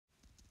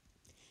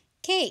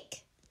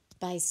Cake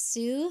by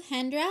Sue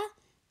Hendra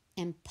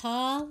and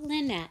Paul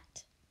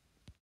Lynette.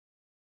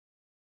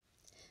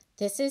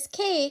 This is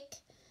Cake.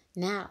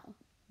 Now,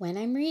 when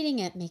I'm reading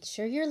it, make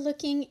sure you're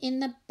looking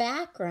in the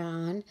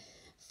background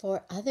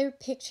for other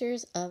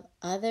pictures of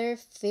other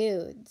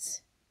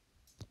foods.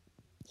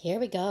 Here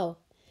we go.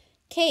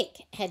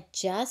 Cake had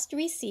just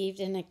received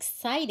an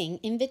exciting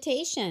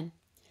invitation.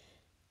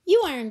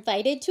 You are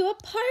invited to a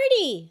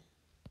party.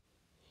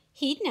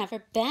 He'd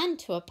never been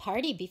to a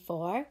party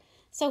before,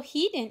 so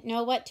he didn't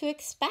know what to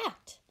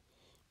expect.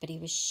 But he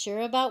was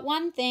sure about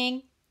one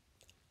thing.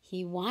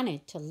 He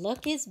wanted to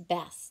look his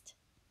best.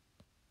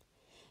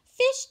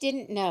 Fish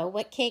didn't know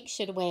what Cake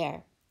should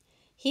wear.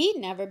 He'd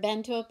never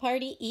been to a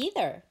party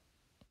either.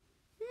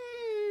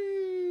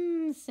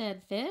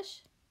 Said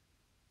Fish.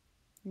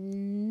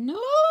 Nope,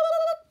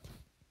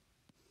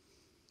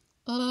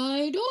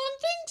 I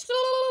don't think so.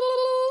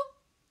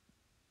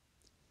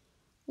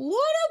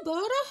 What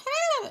about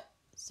a hat?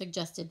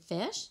 Suggested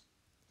Fish.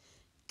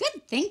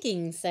 Good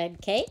thinking,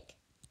 said Cake.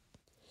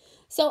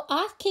 So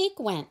off Cake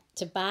went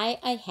to buy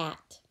a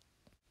hat.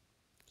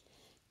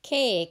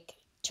 Cake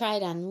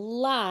tried on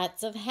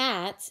lots of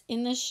hats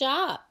in the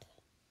shop,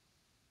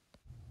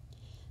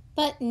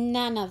 but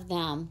none of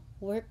them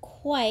were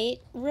quite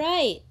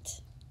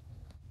right.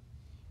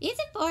 Is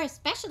it for a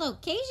special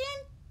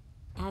occasion?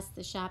 Asked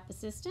the shop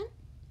assistant.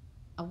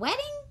 A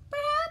wedding,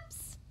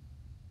 perhaps?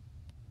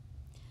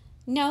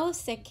 No,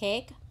 said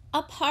Cake.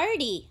 A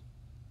party.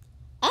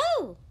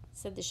 Oh,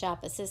 said the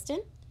shop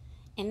assistant.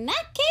 In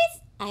that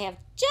case, I have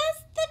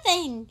just the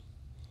thing.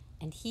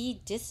 And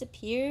he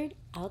disappeared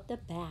out the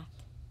back.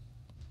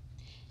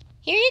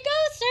 Here you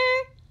go,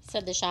 sir,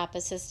 said the shop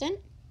assistant.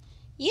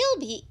 You'll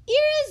be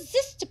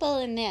irresistible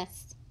in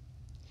this.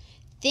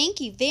 Thank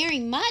you very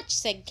much,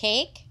 said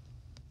Cake.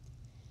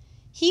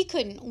 He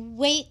couldn't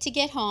wait to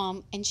get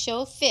home and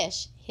show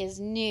Fish his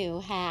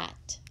new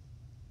hat.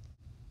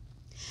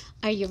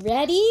 Are you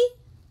ready?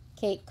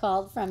 Cake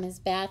called from his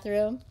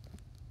bathroom.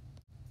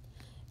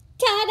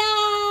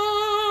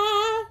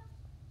 Ta-da!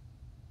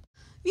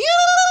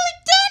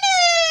 You've done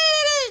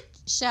it!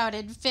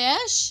 Shouted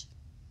Fish.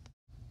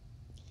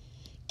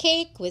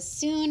 Cake was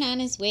soon on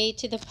his way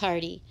to the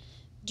party,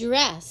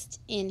 dressed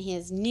in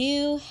his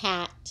new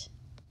hat.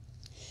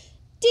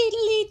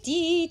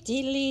 Diddly-dee,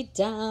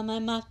 diddly-dum,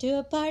 I'm off to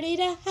a party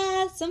to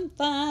have some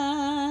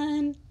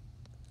fun.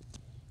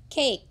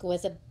 Cake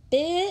was a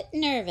bit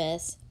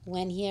nervous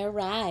when he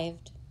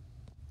arrived.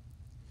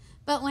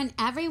 But when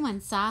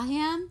everyone saw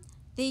him,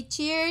 they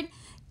cheered,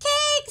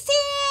 Cake's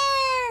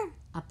here!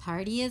 A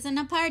party isn't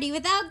a party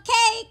without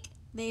cake,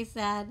 they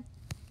said,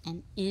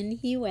 and in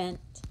he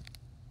went.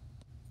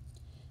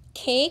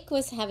 Cake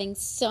was having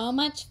so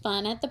much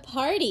fun at the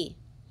party.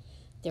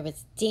 There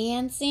was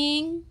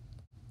dancing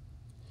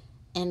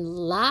and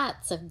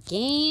lots of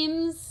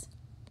games.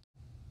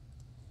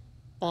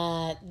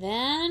 But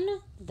then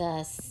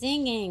the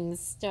singing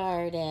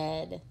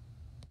started.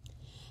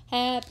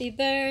 Happy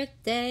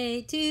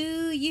birthday to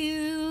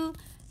you.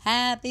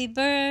 Happy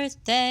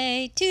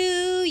birthday to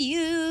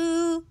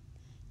you.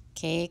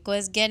 Cake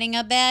was getting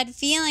a bad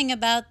feeling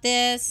about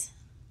this.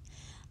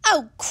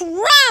 Oh,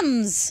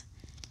 crumbs!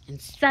 And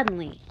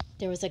suddenly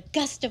there was a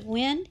gust of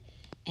wind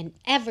and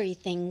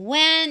everything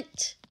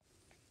went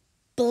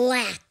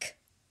black.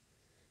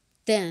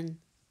 Then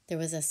there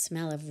was a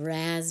smell of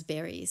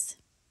raspberries.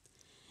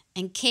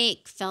 And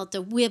Cake felt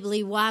a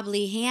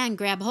wibbly-wobbly hand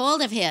grab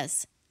hold of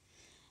his.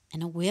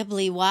 And a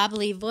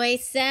wibbly-wobbly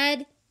voice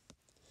said,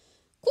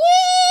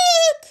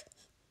 Quick!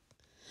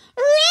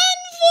 Run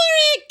for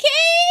it,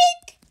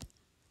 Cake!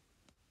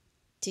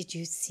 Did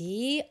you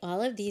see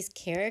all of these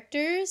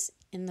characters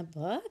in the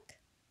book?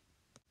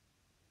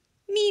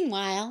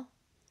 Meanwhile,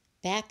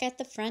 back at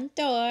the front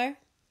door,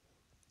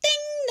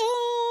 ding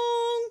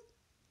dong!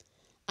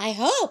 I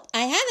hope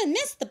I haven't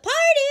missed the party!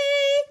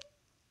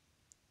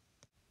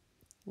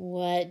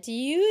 What do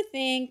you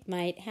think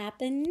might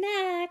happen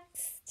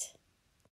next?